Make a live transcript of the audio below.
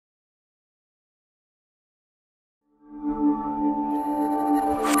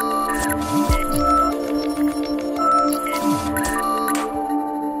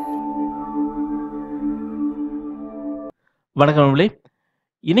வணக்கம் நண்பர்களே.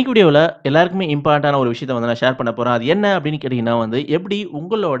 இன்னைக்கு வீடியோல எல்லாருக்குமே இம்பார்ட்டன்டான ஒரு விஷயத்த வந்து நான் ஷேர் பண்ண போறேன். அது என்ன அப்படின்னு கேட்டீங்கன்னா எப்படி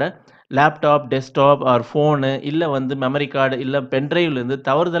உங்களோட லேப்டாப், டெஸ்க்டாப் ஆர் ஃபோனு இல்ல மெமரி கார்டு இல்ல பென் டிரைவ்லேருந்து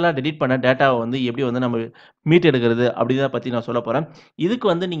தவறுதலா டெலீட் பண்ண டேட்டாவ எப்படி நம்ம மீட்டெடுக்கிறது அப்படிங்கிறத பத்தி நான் சொல்லப் போறேன்.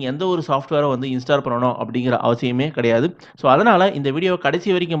 இதுக்கு நீங்க எந்த ஒரு சாஃப்ட்வேர இன்ஸ்டால் பண்ணணும் அப்படிங்கிற அவசியமே கிடையாது. ஸோ அதனால இந்த வீடியோவ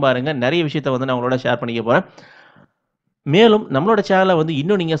கடைசி வரைக்கும் பாருங்க. நெறைய விஷயத்த நான் உங்களோட ஷேர் பண்ணிக்க போறேன். மேலும் நம்மளோட சேனல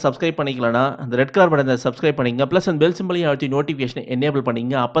இன்னும் நீங்க சப்ஸ்கிரைப் பண்ணிக்கலனா, அந்த ரெட் கலர் பட்டன சப்ஸ்கிரைப் பண்ணிக்கங்க. பிளஸ் அந்த பெல் சிம்பலையும் அழுத்தி நோட்டிஃபிகேஷன எனேபிள்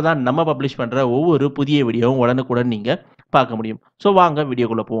பண்ணிக்கங்க. அப்பதான் நம்ம பப்ளிஷ் பண்ற ஒவ்வொரு புதிய வீடியோவும் உடனுக்குடன் நீங்க பார்க்க முடியும். ஸோ வாங்க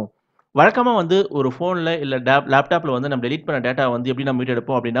வீடியோக்குள்ள போவோம். வழக்கமா ஒரு ஃபோன்ல இல்ல லேப்டாப்ல நம்ம டெலீட் பண்ண டேட்டா எப்படி நம்ம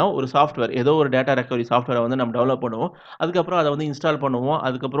மீட்டெடுப்போம் அப்படின்னா, ஒரு சாஃப்ட்வேர் ஏதோ ஒரு டேட்டா ரெக்கவரி சாஃப்ட்வேர நம்ம டெவலப் பண்ணுவோம். அதுக்கப்புறம் அத இன்ஸ்டால் பண்ணுவோம்.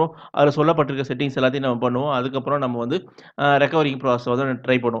 அதுக்கப்புறம் அதுல சொல்லப்பட்டிருக்க செட்டிங்ஸ் எல்லாத்தையும் நம்ம பண்ணுவோம். அதுக்கப்புறம் நம்ம ரெக்கவரிங் ப்ராசஸ்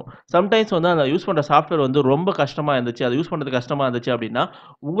ட்ரை பண்ணுவோம். சம்டைம்ஸ் அத யூஸ் பண்ற சாஃப்ட்வேர் ரொம்ப கஷ்டமா இருந்துச்சு. அத யூஸ் பண்றது கஷ்டமா இருந்துச்சு அப்படின்னா,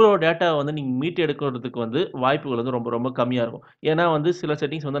 உங்களோட டேட்டாவ நீங்க மீட்டு எடுக்கிறதுக்கு வாய்ப்புகள் ரொம்ப ரொம்ப கம்மியா இருக்கும். ஏன்னா சில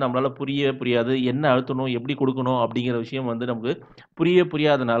செட்டிங்ஸ் நம்மளால புரியவே புரியாது. என்ன அழுத்தணும், எப்படி குடுக்கணும் அப்படிங்கிற விஷயம் நமக்கு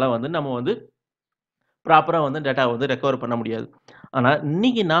புரியாதனால நம்ம ப்ராப்பரா டேட்டாவ ரெக்கவர் பண்ண முடியாது. ஆனா,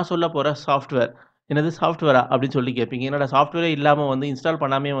 இன்னைக்கு நான் சொல்லப் போற சாஃப்ட்வேர், "என்னது சாஃப்ட்வேரா?" அப்படின்னு சொல்லி கேட்பீங்க. "என்னடா சாஃப்ட்வேரே இல்லாம இன்ஸ்டால்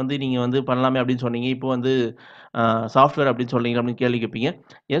பண்ணாமயே நீங்க பண்ணலாமே அப்படின்னு சொன்னீங்க. இப்போ அ சாஃப்ட்வேர் அப்படின்னு சொல்றீங்க" அப்படின்னு கேள்வி கேட்பீங்க.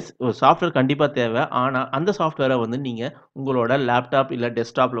 எஸ், ஒரு சாஃப்ட்வேர் கண்டிப்பா தேவை. ஆனா, அந்த சாஃப்ட்வேர நீங்க உங்களோட லேப்டாப் இல்ல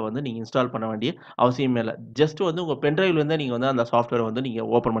டெஸ்க்டாப்ல நீங்க இன்ஸ்டால் பண்ண வேண்டிய அவசியமே இல்ல. ஜஸ்ட் உங்க பென் டிரைவ்லேருந்தே நீங்க அந்த சாஃப்ட்வேர நீங்க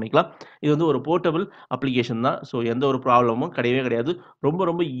ஓப்பன் பண்ணிக்கலாம். இது ஒரு போர்ட்டபிள் அப்ளிகேஷன் தான். ஸோ எந்த ஒரு ப்ராப்ளமும் கிடையவே கிடையாது. ரொம்ப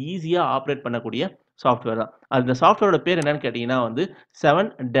ரொம்ப ஈஸியா ஆப்பரேட் பண்ணக்கூடிய சாஃப்ட்வேர் தான். அந்த சாஃப்ட்வேரோட பேர் என்னன்னு கேட்டீங்கன்னா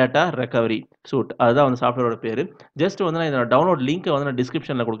 7 டேட்டா ரெக்கவரி சூட். அதுதான் சாஃப்ட்வேரோட பேரு. ஜஸ்ட் நான் இதோட டவுன்லோட் லிங்க்க நான்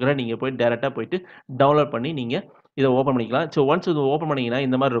டிஸ்கிரிப்ஷன்ல குடுக்குறேன். நீங்க டைரக்ட்டா போயிட்டு டவுன்லோட் பண்ணி நீங்க இத ஓப்பன் பண்ணிக்கலாம். ஸோ ஒன்ஸ் இது ஓப்பன் பண்ணீங்கன்னா,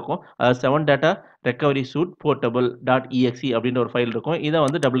 இந்த மாரி இருக்கும். 7 data recovery suit portable dot exe அப்படின்ற ஒரு ஃபைல் இருக்கும். இத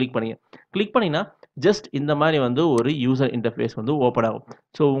டபுள் கிளிக் பண்ணீங்க. கிளிக் பண்ணீங்கன்னா, ஜஸ்ட் இந்த மாரி ஒரு யூசர் இன்டர்ஃபேஸ் ஓப்பன் ஆகும்.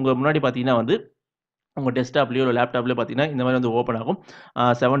 ஸோ உங்க முன்னாடி பார்த்தீங்கன்னா உங்க டெஸ்க்டாப்லயோ இல்ல லேப்டாப்லயோ பார்த்தீங்கன்னா, இந்த மாரி ஓப்பன் ஆகும்.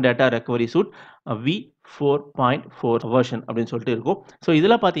 7 data recovery suit V4.4 version அப்படின்னு சொல்லிட்டு இருக்கும். ஸோ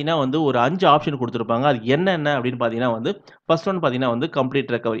இதில பார்த்தீங்கன்னா ஒரு 5 ஆப்ஷன் குடுத்திருப்பாங்க. அது என்னென்ன அப்படின்னு பார்த்தீங்கன்னா ஃபர்ஸ்ட் ஒன் பார்த்தீங்கன்னா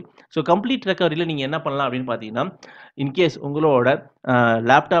கம்ப்ளீட் ரெக்கவரி. ஸோ கம்ப்ளீட் ரெக்கவரில நீங்க என்ன பண்ணலாம் அப்படின்னு பார்த்தீங்கன்னா, இன்கேஸ் உங்களோட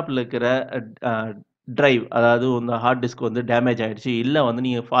லேப்டாப்ல இருக்கிற அ டிரைவ் அதாவது உங்க ஹார்ட் டிஸ்க் டேமேஜ் ஆயிடுச்சு. இல்ல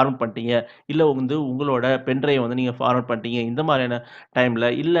நீங்க ஃபார்மட் பண்ணிட்டீங்க. இல்ல உங்களோட பென் டிரைவ் நீங்க ஃபார்மட் பண்ணிட்டீங்க. இந்த மாரியான டைம்ல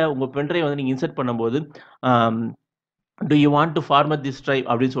இல்ல உங்க பென் டிரைவ் நீங்க இன்சர்ட் பண்ணும்போது, ஆம் two you want two format this drive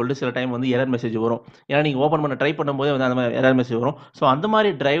அப்படின்னு சொல்லிட்டு சில டைம் எரர் மெசேஜ் வரும். ஏன்னா நீங்க ஓப்பன் பண்ண ட்ரை பண்ணும்போதே அந்த மாரி எரர் மெசேஜ் வரும். ஸோ அந்த மாரி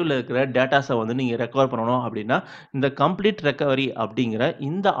டிரைவ்ல இருக்கிற டேட்டாஸ நீங்க ரெக்கவர் பண்ணணும் அப்படின்னா, இந்த கம்ப்ளீட் ரெக்கவரி அப்படிங்கிற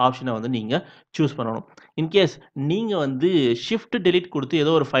இந்த ஆப்ஷன நீங்க சூஸ் பண்ணணும். இன்கேஸ் நீங்க ஷிஃப்ட் டெலீட் குடுத்து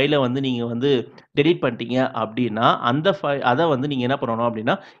ஏதோ ஒரு ஃபைல நீங்க டெலீட் பண்ணிட்டீங்க அப்படின்னா, அந்த அத நீங்க என்ன பண்ணணும்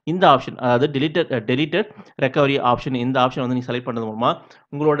அப்படின்னா, இந்த ஆப்ஷன் அதாவது டெலீட்டட் ரெக்கவரி ஆப்ஷன் இந்த ஆப்ஷன நீங்க செலக்ட் பண்றது மூலமா,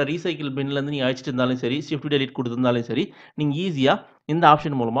 உங்களோட ரீசைக்கிள் பின்லேருந்து நீங்க அழிச்சிட்டு இருந்தாலும் சரி, ஷிஃப்ட் டெலீட் குடுத்திருந்தாலும் சரி, நீங்க ஈஸியா இந்த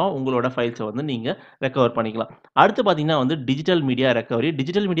ஆப்ஷன் மூலமா உங்களோட ஃபைல்ஸ நீங்க ரெக்கவர் பண்ணிக்கலாம். அடுத்து பார்த்தீங்கன்னா digital media recovery.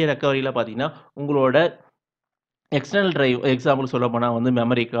 Digital media ரெக்கவரில பார்த்தீங்கன்னா, உங்களோட எக்ஸ்டர்னல் டிரைவ் எக்ஸாம்பிள் சொல்லப்போனா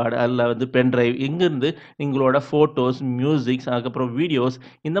மெமரி கார்டு அல்ல பென் டிரைவ் இங்கிருந்து உங்களோட ஃபோட்டோஸ், மியூசிக்ஸ் அதுக்கப்புறம் வீடியோஸ்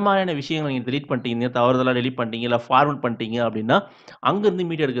இந்த மாதிரியான விஷயங்கள நீங்க டெலீட் பண்ணிட்டீங்க, தவறுதலா டெலீட் பண்ணிட்டீங்க, இல்ல ஃபார்வர்ட் பண்ணிட்டீங்க அப்படின்னா, அங்கருந்து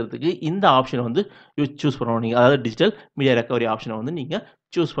மீட்டு எடுக்கிறதுக்கு இந்த ஆப்ஷன சூஸ் பண்ணணும் நீங்க. அதாவது டிஜிட்டல் மீடியா ரெக்கவரி ஆப்ஷன நீங்க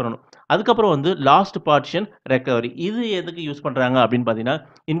சூஸ் பண்ணணும். அதுக்கப்புறம் லாஸ்ட் பார்ட்டிஷன் ரெக்கவரி. இது எதுக்கு யூஸ் பண்றாங்க அப்படின்னு பார்த்தீங்கன்னா,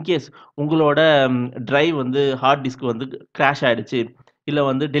 இன்கேஸ் உங்களோட டிரைவ் ஹார்ட் டிஸ்க் கிராஷ் ஆயிடுச்சு.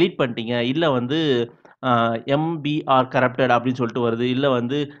 இல்ல டெலீட் பண்ணிட்டீங்க. இல்ல அ எம்பிஆர் கரப்டட் அப்படின்னு சொல்லிட்டு வருது. இல்ல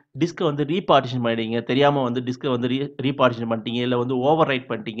டிஸ்க்க ரீபார்ட்டிஷன் பண்ணிட்டீங்க. தெரியாம டிஸ்க்க ரீபார்ட்டிஷன் பண்ணிட்டீங்க. இல்ல ஓவர் ரைட்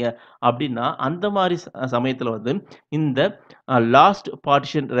பண்ணிட்டீங்க அப்படின்னா, அந்த மாரி சமயத்தில இந்த லாஸ்ட்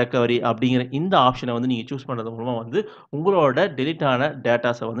பார்ட்டிஷன் ரெக்கவரி அப்படிங்கிற இந்த ஆப்ஷன நீங்க சூஸ் பண்றது மூலமா உங்களோட டெலீட் ஆன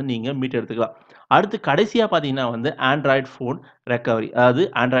டேட்டாஸ நீங்க மீட்டெடுத்துக்கலாம். அடுத்து கடைசியா பார்த்தீங்கன்னா ஆண்ட்ராய்ட் ஃபோன் ரெக்கவரி.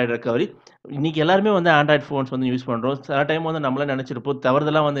 அதாவது ஆண்ட்ராய்டு ரெக்கவரி. இன்னைக்கு எல்லாருமே ஆண்ட்ராய்ட் ஃபோன்ஸ் யூஸ் பண்றோம். சில டைம் நம்மளே நெனச்சிருப்போம்.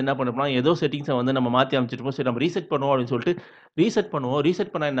 தவறுதலா என்ன பண்ணிருப்போம்னா, ஏதோ செட்டிங்ஸ நம்ம மாத்தி அமைச்சிருப்போம். சரி நம்ம ரீசெட் பண்ணுவோம் அப்படின்னு சொல்லிட்டு ரீசெட் பண்ணுவோம்.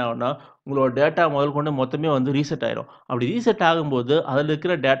 ரீசெட் பண்ணா என்ன ஆகும்னா, உங்களோட டேட்டா முதல் கொண்டு மொத்தமே ரீசெட் ஆயிரும். அப்படி ரீசெட் ஆகும்போது, அதில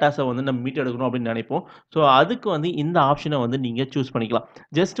இருக்கிற டேட்டாஸ நம்ம மீட்டெடுக்கணும் அப்படின்னு நெனைப்போம். ஸோ அதுக்கு இந்த ஆப்ஷன நீங்க சூஸ் பண்ணிக்கலாம்.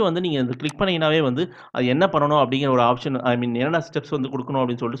 ஜஸ்ட் நீங்க கிளிக் பண்ணீங்கன்னாவே அது என்ன பண்ணணும் அப்படிங்கிற ஒரு ஆப்ஷன் ஐ மீன் என்னென்ன ஸ்டெப்ஸ் குடுக்கணும்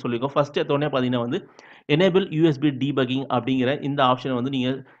அப்படின்னு சொல்லிட்டு சொல்லியிருக்கோம். ஃபர்ஸ்ட் எடுத்தோனே பார்த்தீங்கன்னா எனேபிள் யூஎஸ்பி டீபக்கிங் அப்படிங்கிற இந்த ஆப்ஷன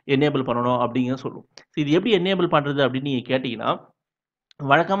நீங்க எனேபிள் பண்ணணும் அப்படிங்கிற சொல்லும். இது எப்படி எனேபிள் பண்றது அப்படின்னு நீங்க கேட்டீங்கன்னா,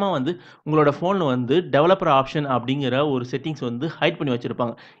 வழக்கமா உங்களோட ஃபோன்ல டெவலப்பர் ஆப்ஷன் அப்படிங்கிற ஒரு செட்டிங்ஸ் ஹைட் பண்ணி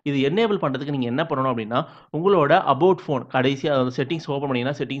வச்சிருப்பாங்க. இது எனேபிள் பண்றதுக்கு நீங்க என்ன பண்ணணும் அப்படின்னா, உங்களோட அபௌட் ஃபோன் கடைசியா செட்டிங்ஸ் ஓப்பன்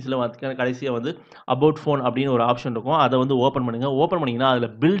பண்ணீங்கன்னா, செட்டிங்ஸ்ல கடைசியா அபௌட் ஃபோன் அப்படின்னு ஒரு ஆப்ஷன் இருக்கும். அத ஓப்பன் பண்ணுங்க. ஓப்பன் பண்ணீங்கன்னா, அதில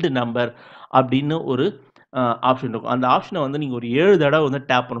பில்ட் நம்பர் அப்படின்னு ஒரு ஆப்ஷன் இருக்கும். அந்த ஆப்ஷன வந்து நீங்க ஒரு 7 தடவ வந்து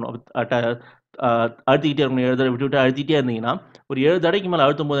டேப் பண்ணணும். அழுத்திக்கிட்டே இருக்கணும். 7 தடவ விட்டு, விட்டு அழுத்திட்டே இருந்தீங்கன்னா, ஒரு 7 தடவைக்கு மேல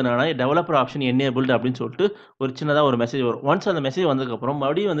அழுத்தும்போது என்னன்னா, டெவலப்பர் ஆப்ஷன் எனேபிள்ட் அப்படின்னு சொல்லிட்டு ஒரு சின்னதா ஒரு மெசேஜ் வரும். ஒன்ஸ் அந்த மெசேஜ் வந்ததுக்கப்புறம்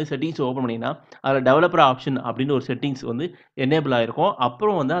மறுபடியும் வந்து செட்டிங்ஸ் ஓப்பன் பண்ணீங்கன்னா, அதில டெவலப்பர் ஆப்ஷன் அப்படின்னு ஒரு செட்டிங்ஸ் வந்து எனேபிள் ஆயிருக்கும்.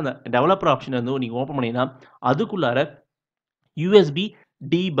 அப்புறம் வந்து அந்த டெவலப்பர் ஆப்ஷன வந்து நீங்க ஓப்பன் பண்ணீங்கன்னா, அதுக்குள்ளார யூஎஸ்பி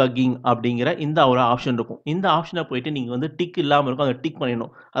டீபக்கிங் அப்படிங்கிற இந்த ஒரு ஆப்ஷன் இருக்கும். இந்த ஆப்ஷன போயிட்டு நீங்க வந்து டிக் இல்லாம இருக்கும். அத டிக்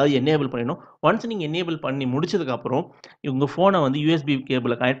பண்ணிடணும். அதாவது எனேபிள் பண்ணிடணும். ஒன்ஸ் நீங்க எனேபிள் பண்ணி முடிச்சதுக்கப்புறம், உங்க ஃபோன வந்து யூஎஸ்பி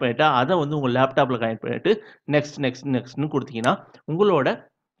கேபிள்ல கனெக்ட் பண்ணிட்டு, அத வந்து உங்க லேப்டாப்ல கனெக்ட் பண்ணிட்டு, நெக்ஸ்ட், நெக்ஸ்ட், நெக்ஸ்ட்ன்னு குடுத்தீங்கன்னா, உங்களோட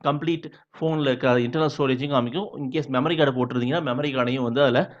கம்ப்ளீட் ஃபோன்ல இருக்கிற இன்டர்னல் ஸ்டோரேஜையும் காமிக்கும். இன்கேஸ் மெமரி கார்டு போட்டிருந்தீங்கன்னா, மெமரி கார்டையும் வந்து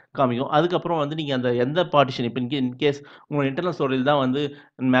அதில காமிக்கும். அதுக்கப்புறம் வந்து நீங்க அந்த எந்த பார்ட்டிஷன் இப்ப இன்கேஸ் உங்களோட இன்டர்னல் ஸ்டோரேஜ் தான் வந்து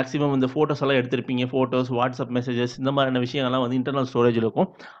மேக்ஸிமம் இந்த ஃபோட்டோஸ் எல்லாம் எடுத்திருப்பீங்க. ஃபோட்டோஸ், வாட்ஸ்அப் மெசேஜஸ் இந்த மாதிரியான விஷயங்கள்லாம் வந்து இன்டர்னல் ஸ்டோரேஜ்ல இருக்கும்.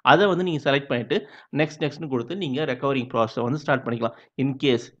 அத வந்து நீங்க செலக்ட் பண்ணிட்டு, நெக்ஸ்ட் நெக்ஸ்ட்ன்னு குடுத்து நீங்க ரெக்கவரிங் ப்ராசஸ வந்து ஸ்டார்ட் பண்ணிக்கலாம்.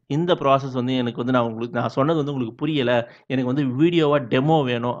 இன்கேஸ் இந்த ப்ராசஸ் வந்து எனக்கு வந்து நான் சொன்னது வந்து உங்களுக்கு புரியல. எனக்கு வந்து வீடியோவா டெமோ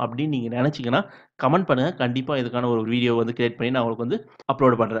வேணும் அப்படின்னு நீங்க நெனச்சீங்கன்னா, கமெண்ட் பண்ணுங்க. கண்டிப்பா இதுக்கான ஒரு வீடியோ வந்து கிரியேட் பண்ணி நான் உங்களுக்கு வந்து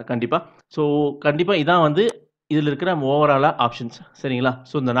அப்லோட் பண்றேன். கண்டிப்பா. ஸோ கண்டிப்பா இதான் வந்து இதில இருக்கிற ஓவராலா ஆப்ஷன்ஸ். சரிங்களா?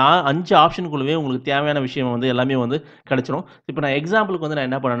 ஸோ இந்த 5 ஆப்ஷனுக்குள்ளவே உங்களுக்கு தேவையான விஷயம் வந்து எல்லாமே வந்து கிடைச்சிரும். இப்ப நான் எக்ஸாம்பிளுக்கு வந்து நான்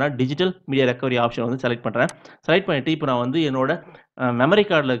என்ன பண்ணேன்னா, டிஜிட்டல் மீடியா ரெக்கவரி ஆப்ஷன் வந்து செலக்ட் பண்றேன். செலக்ட் பண்ணிட்டு இப்ப நான் வந்து என்னோட மெமரி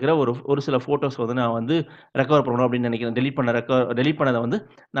கார்ட்ல இருக்கிற ஒரு ஒரு சில ஃபோட்டோஸ் வந்து நான் வந்து ரெக்கவர் பண்ணணும் அப்படின்னு நினைக்கிறேன். டெலீட் பண்ணத வந்து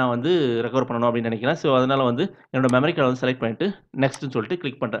நான் வந்து ரெக்கவர் பண்ணணும் அப்படின்னு நினைக்கிறேன். ஸோ அதனால வந்து என்னோட மெமரி கார்ட வந்து செலக்ட் பண்ணிட்டு நெக்ஸ்ட்ன்னு சொல்லிட்டு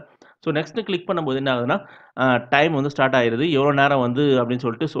கிளிக் பண்றேன். ஸோ நெக்ஸ்ட்ன்னு கிளிக் பண்ணும்போது என்ன ஆகுதுன்னா, டைம் வந்து ஸ்டார்ட் ஆயிருது. எவ்வளோ நேரம் வந்து அப்படின்னு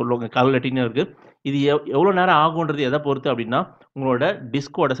சொல்லிட்டு சொல்லுவாங்க. கால்குலேட்டிங்ன்னு இருக்கு. இது எவ்வளோ நேரம் ஆகுன்றது எத பொறுத்து அப்படின்னா, உங்களோட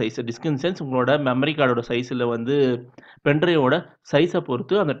டிஸ்க்கோட சைஸ். டிஸ்க் இன் சென்ஸ் உங்களோட மெமரி கார்டோட சைஸ் இல்ல வந்து பென் டிரைவோட சைஸ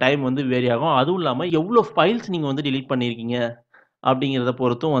பொறுத்து அந்த டைம் வந்து வேரி ஆகும். அதுவும் இல்லாம எவ்வளோ ஃபைல்ஸ் நீங்க வந்து டெலீட் பண்ணியிருக்கீங்க அப்படிங்கிறத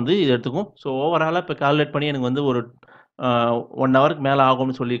பொறுத்தும் வந்து இது எடுத்துக்கும். ஸோ ஓவராலா இப்ப கால்குலேட் பண்ணி எனக்கு வந்து ஒரு அ 1 ஹவருக்கு மேல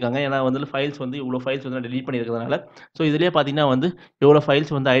ஆகும்னு சொல்லியிருக்காங்க. ஏன்னா வந்து ஃபைல்ஸ் வந்து இவ்வளோ ஃபைல்ஸ் வந்து நான் டெலீட் பண்ணியிருக்கிறதுனால. ஸோ இதிலேயே பார்த்தீங்கன்னா வந்து எவ்வளோ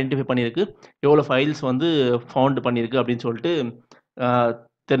ஃபைல்ஸ் வந்து ஐடென்டிஃபை பண்ணியிருக்கு, எவ்வளோ ஃபைல்ஸ் வந்து ஃபவுண்ட் பண்ணியிருக்கு அப்படின்னு சொல்லிட்டு அ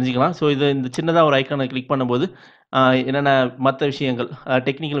தெரிஞ்சுக்கலாம். ஸோ இந்த சின்னதா ஒரு ஐகான கிளிக் பண்ணும்போது, அ என்னென்ன மத்த விஷயங்கள்,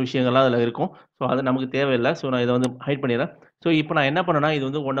 டெக்னிக்கல் விஷயங்கள்லாம் அதில இருக்கும். ஸோ அது நமக்கு தேவையில்ல. ஸோ நான் இத வந்து ஹைட் பண்ணிர்றேன். ஸோ இப்ப நான் என்ன பண்ணேன்னா, இது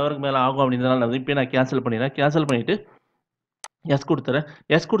வந்து 1 ஹவருக்கு மேல ஆகும் அப்படின்றதுனால நான் வந்து இப்பயே நான் கேன்சல் பண்ணிர்றேன். கேன்சல் பண்ணிட்டு எஸ் குடுத்துறேன்.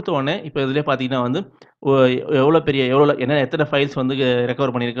 எஸ் குடுத்த உடனே இப்ப இதிலயே பார்த்தீங்கன்னா வந்து, ஒ எவ்வளோ பெரிய எத்தன ஃபைல்ஸ் வந்து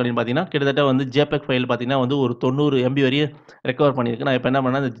ரெக்கவர் பண்ணியிருக்கு அப்படின்னு பார்த்தீங்கன்னா, கிட்டத்தட்ட வந்து ஜேபெக் ஃபைல் பார்த்தீங்கன்னா வந்து ஒரு 90 எம்பி வரையும் ரெக்கவர் பண்ணியிருக்கு. நான் இப்ப என்ன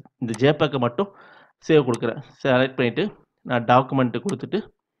பண்ணேன்னா, இந்த ஜேபெக்க மட்டும் சேவ் குடுக்குறேன். செலக்ட் பண்ணிட்டு, நான் டாக்குமென்ட் குடுத்துட்டு,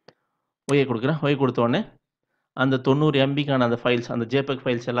 ஒய் குடுக்குறேன். ஒய் குடுத்த உடனே, அந்த 90 எம்பிக்கான அந்த ஃபைல்ஸ், அந்த ஜேபெக்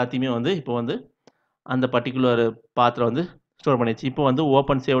ஃபைல்ஸ் எல்லாத்தையுமே வந்து இப்போ வந்து அந்த பர்ட்டிகுலர் பாத்ல வந்து ஸ்டோர் பண்ணியாச்சு. இப்போ வந்து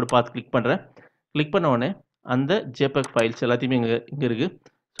ஓப்பன் சேவ்டு பாத் கிளிக் பண்றேன். கிளிக் பண்ண உடனே, அந்த ஜேபெக் ஃபைல்ஸ் எல்லாத்தையுமே இங்க இங்க இருக்கு.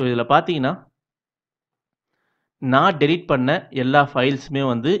 ஸோ இதில பார்த்தீங்கன்னா, நான் டெலீட் பண்ண எல்லா ஃபைல்ஸுமே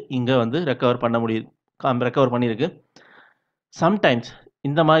வந்து இங்க வந்து ரெக்கவர் பண்ண முடியுது. ரெக்கவர் பண்ணியிருக்கு. சம்டைம்ஸ்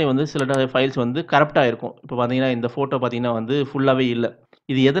இந்த மாரி வந்து சில ஃபைல்ஸ் வந்து கரப்ட்டா இருக்கும். இப்ப பார்த்தீங்கன்னா, இந்த ஃபோட்டோ பார்த்தீங்கன்னா வந்து ஃபுல்லாவே இல்ல.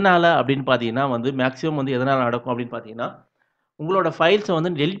 இது எதனால அப்படின்னு பார்த்தீங்கன்னா வந்து மேக்ஸிமம் வந்து எதனால நடக்கும் அப்படின்னு பார்த்தீங்கன்னா, உங்களோட ஃபைல்ஸ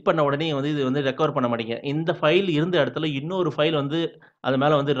வந்து டெலீட் பண்ண உடனே வந்து இது வந்து ரெக்கவர் பண்ண மாட்டீங்க. இந்த ஃபைல் இருந்த இடத்துல இன்னொரு ஃபைல் வந்து அது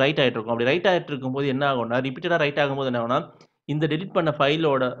மேல வந்து ரைட் ஆயிட்டு இருக்கும். அப்படி ரைட் ஆயிட்டு இருக்கும்போது என்ன ஆகும்னா, ரிப்பீட்டடா ரைட் ஆகும்போது என்ன ஆகும்னா, இந்த டெலீட் பண்ண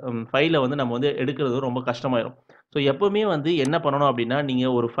ஃபைல வந்து நம்ம வந்து எடுக்கிறது ரொம்ப கஷ்டமாயிரும். ஸோ எப்பவுமே வந்து என்ன பண்ணணும் அப்படின்னா, நீங்க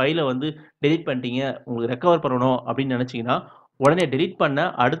ஒரு ஃபைல வந்து டெலீட் பண்ணிட்டீங்க, உங்களுக்கு ரெக்கவர் பண்ணணும் அப்படின்னு நினைச்சீங்கன்னா, உடனே டெலீட் பண்ண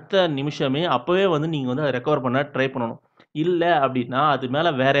அடுத்த நிமிஷமே அப்பவே வந்து நீங்க வந்து அத ரெக்கவர் பண்ண ட்ரை பண்ணணும். இல்ல அப்படின்னா, அது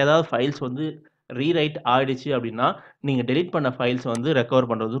மேல வேற ஏதாவது ஃபைல்ஸ் வந்து ரீரைட் ஆயிடுச்சு அப்படின்னா, நீங்க டெலீட் பண்ண ஃபைல்ஸ் வந்து ரெக்கவர்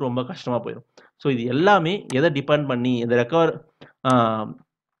பண்றது ரொம்ப கஷ்டமா போயிரும். ஸோ இது எல்லாமே எத டிபெண்ட் பண்ணி இந்த ஆ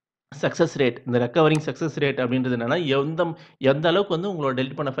சக்சஸ் ரேட் இந்த ரெக்கவரிங் சக்சஸ் ரேட் அப்படின்றது என்னன்னா, எந்த அளவுக்கு வந்து உங்களோட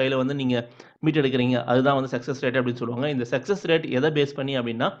டெலீட் பண்ண ஃபைல வந்து நீங்க மீட்டெடுக்கிறீங்க. அதுதான் வந்து சக்சஸ் ரேட் அப்படின்னு சொல்லுவாங்க. இந்த சக்சஸ் ரேட் எத பேஸ் பண்ணி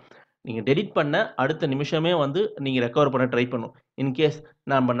அப்படின்னா, நீங்க டெலீட் பண்ண அடுத்த நிமிஷமே வந்து நீங்க ரெக்கவர் பண்ண ட்ரை பண்ணணும். இன்கேஸ்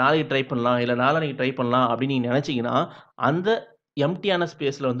நம்ம நாளைக்கு ட்ரை பண்ணலாம், இல்ல நாளான்னைக்கு ட்ரை பண்ணலாம் அப்படின்னு நீங்க நெனச்சீங்கன்னா, அந்த எம்ப்டியான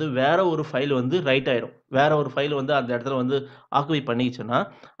ஸ்பேஸ்ல வந்து வேற ஒரு ஃபைல் வந்து ரைட் ஆயிடும். வேற ஒரு ஃபைல் வந்து அந்த இடத்துல வந்து ஆக்குபை பண்ணிக்கிச்சுன்னா,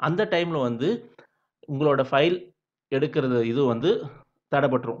 அந்த டைம்ல வந்து உங்களோட ஃபைல் எடுக்கிறது இது வந்து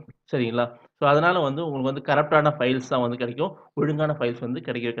தடபட்டுரும். சரிங்களா? ஸோ, அதனால வந்து உங்களுக்கு வந்து கரப்ட்டான ஃபைல்ஸ் தான் வந்து கிடைக்கும். ஒழுங்கான ஃபைல்ஸ் வந்து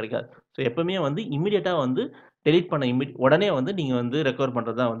கிடைக்கவே கிடைக்காது. ஸோ, எப்பவுமே வந்து இம்மீடியட்டா வந்து டெலீட் பண்ண உடனே வந்து நீங்க வந்து ரெக்கவர்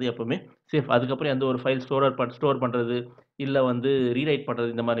பண்றது தான் வந்து எப்பவுமே சேஃப். அதுக்கப்புறம் எந்த ஒரு ஃபைல் ஸ்டோர் பண்றது, இல்ல வந்து ரீரைட் பண்றது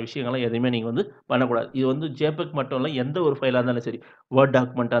இந்த மாரி விஷயங்கள்லாம் எதையுமே நீங்க வந்து பண்ணக்கூடாது. இது வந்து JPEG மட்டும் இல்ல, எந்த ஒரு ஃபைலா இருந்தாலும் சரி, வேர்ட்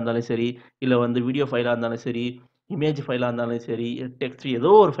டாக்குமெண்ட்டா இருந்தாலும் சரி, இல்ல வந்து வீடியோ ஃபைலா இருந்தாலும் சரி, இமேஜ் ஃபைலா இருந்தாலும் சரி, டெக்ஸ்ட்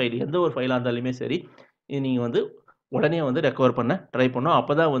ஏதோ ஒரு ஃபைல், எந்த ஒரு ஃபைலா இருந்தாலுமே சரி, இது நீங்க வந்து உடனே வந்து ரெக்கவர் பண்ண ட்ரை பண்ணணும்.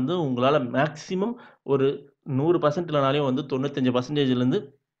 அப்பதான் வந்து உங்களால மேக்ஸிமம் ஒரு 100% இல்லனாலும் வந்து 95%லேருந்து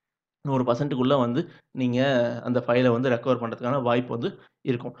 1% வந்து நீங்க அந்த ஃபைல வந்து ரெக்கவர் பண்றதுக்கான வாய்ப்பு வந்து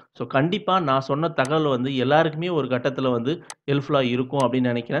இருக்கும். ஸோ கண்டிப்பா நான் சொன்ன தகவல் வந்து எல்லாருக்குமே ஒரு கட்டத்தில வந்து ஹெல்ப்ஃபுல்லா இருக்கும்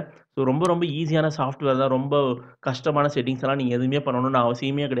அப்படின்னு நெனைக்கிறேன். ஸோ ரொம்ப ரொம்ப ஈஸியான சாஃப்ட்வேர் தான். ரொம்ப கஷ்டமான செட்டிங்ஸ்லாம் நீங்க எதுவுமே பண்ணணும்னு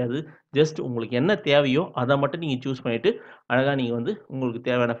அவசியமே கிடையாது. ஜஸ்ட் உங்களுக்கு என்ன தேவையோ அத மட்டும் நீங்க சூஸ் பண்ணிட்டு, அழகா நீங்க வந்து உங்களுக்கு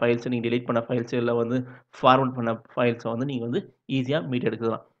தேவையான ஃபைல்ஸ நீங்க டெலீட் பண்ண ஃபைல்ஸ் இல்ல வந்து ஃபார்வர்ட் பண்ண ஃபைல்ஸ வந்து நீங்க வந்து ஈஸியா மீட்டு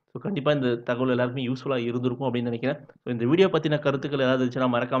எடுக்கலாம். ஸோ கண்டிப்பா இந்த தகவல் எல்லாருக்குமே யூஸ்ஃபுல்லா இருந்திருக்கும் அப்படின்னு நெனைக்கிறேன். ஸோ இந்த வீடியோ பத்தின கருத்துக்கள் ஏதாவது இருந்துச்சுன்னா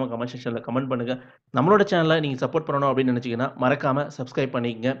மறக்காம கமெண்ட் செக்ஷன்ல கமெண்ட் பண்ணுங்க. நம்மளோட சேனல நீங்க சப்போர்ட் பண்ணணும் அப்படின்னு நினைச்சீங்கன்னா, மறக்காம சப்ஸ்கிரைப்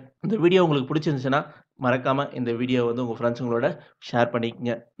பண்ணிக்கங்க. இந்த வீடியோ உங்களுக்கு பிடிச்சிருந்துச்சுன்னா, மறக்காம இந்த வீடியோ வந்து உங்க ஃபிரெண்ட்ஸுங்களோட ஷேர்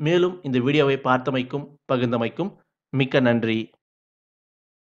பண்ணிக்கங்க. மேலும் இந்த வீடியோவை பார்த்தமைக்கும், பகிர்ந்தமைக்கும் மிக்க நன்றி.